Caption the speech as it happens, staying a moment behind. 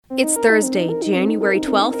It's Thursday, January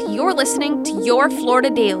 12th. You're listening to Your Florida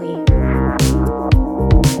Daily.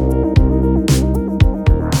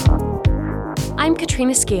 I'm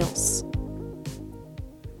Katrina Scales.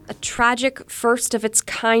 A tragic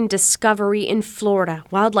first-of-its-kind discovery in Florida.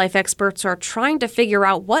 Wildlife experts are trying to figure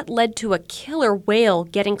out what led to a killer whale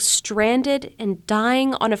getting stranded and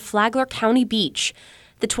dying on a Flagler County beach.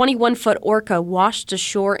 The 21-foot orca washed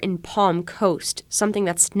ashore in Palm Coast, something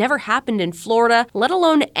that's never happened in Florida, let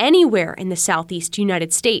alone anywhere in the southeast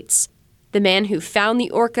United States. The man who found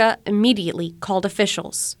the orca immediately called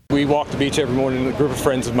officials. We walk the beach every morning with a group of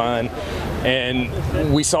friends of mine,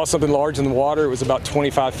 and we saw something large in the water. It was about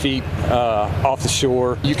 25 feet off the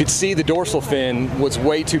shore. You could see the dorsal fin was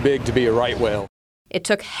way too big to be a right whale. It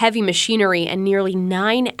took heavy machinery and nearly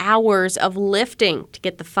 9 hours of lifting to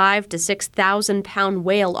get the 5,000 to 6,000 pound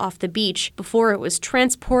whale off the beach before it was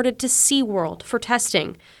transported to SeaWorld for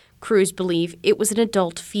testing. Crews believe it was an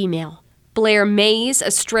adult female. Blair Mays,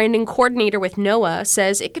 a stranding coordinator with NOAA,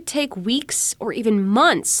 says it could take weeks or even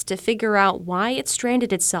months to figure out why it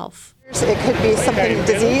stranded itself. It could be something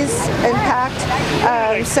disease impact,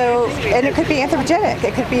 and it could be anthropogenic.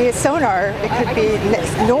 It could be sonar. It could be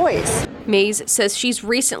noise. Mays says she's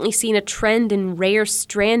recently seen a trend in rare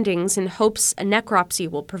strandings and hopes a necropsy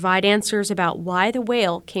will provide answers about why the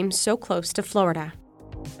whale came so close to Florida.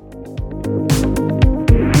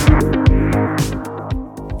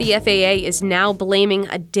 The FAA is now blaming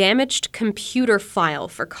a damaged computer file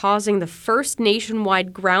for causing the first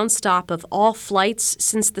nationwide ground stop of all flights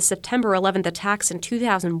since the September 11th attacks in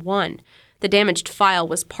 2001. The damaged file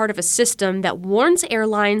was part of a system that warns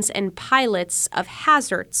airlines and pilots of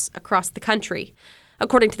hazards across the country.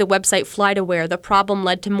 According to the website FlightAware, the problem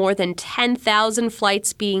led to more than 10,000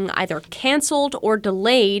 flights being either canceled or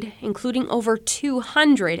delayed, including over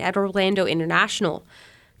 200 at Orlando International.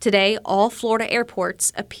 Today, all Florida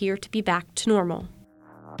airports appear to be back to normal.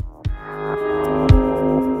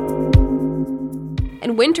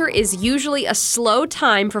 And winter is usually a slow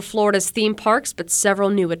time for Florida's theme parks, but several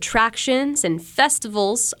new attractions and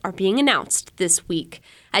festivals are being announced this week.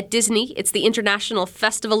 At Disney, it's the International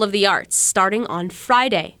Festival of the Arts, starting on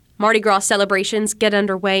Friday. Mardi Gras celebrations get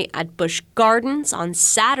underway at Busch Gardens on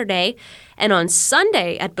Saturday, and on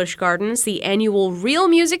Sunday at Busch Gardens, the annual Real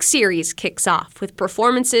Music Series kicks off with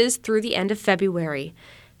performances through the end of February.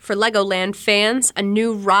 For Legoland fans, a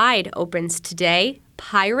new ride opens today,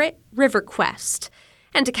 Pirate River Quest.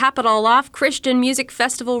 And to cap it all off, Christian music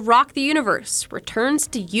festival Rock the Universe returns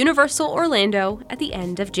to Universal Orlando at the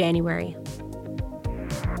end of January.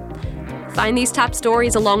 Find these top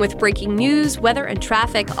stories along with breaking news, weather, and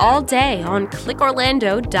traffic all day on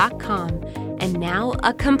clickorlando.com. And now,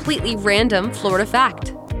 a completely random Florida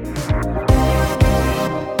fact.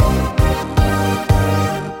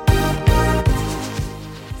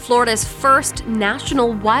 Florida's first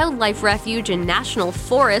national wildlife refuge and national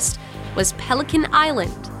forest was Pelican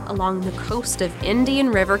Island along the coast of Indian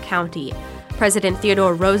River County. President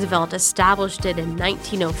Theodore Roosevelt established it in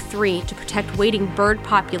 1903 to protect wading bird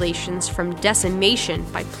populations from decimation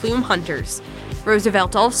by plume hunters.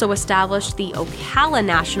 Roosevelt also established the Ocala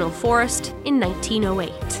National Forest in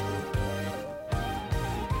 1908.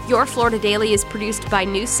 Your Florida Daily is produced by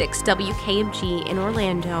News 6 WKMG in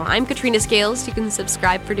Orlando. I'm Katrina Scales. You can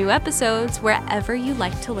subscribe for new episodes wherever you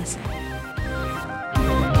like to listen.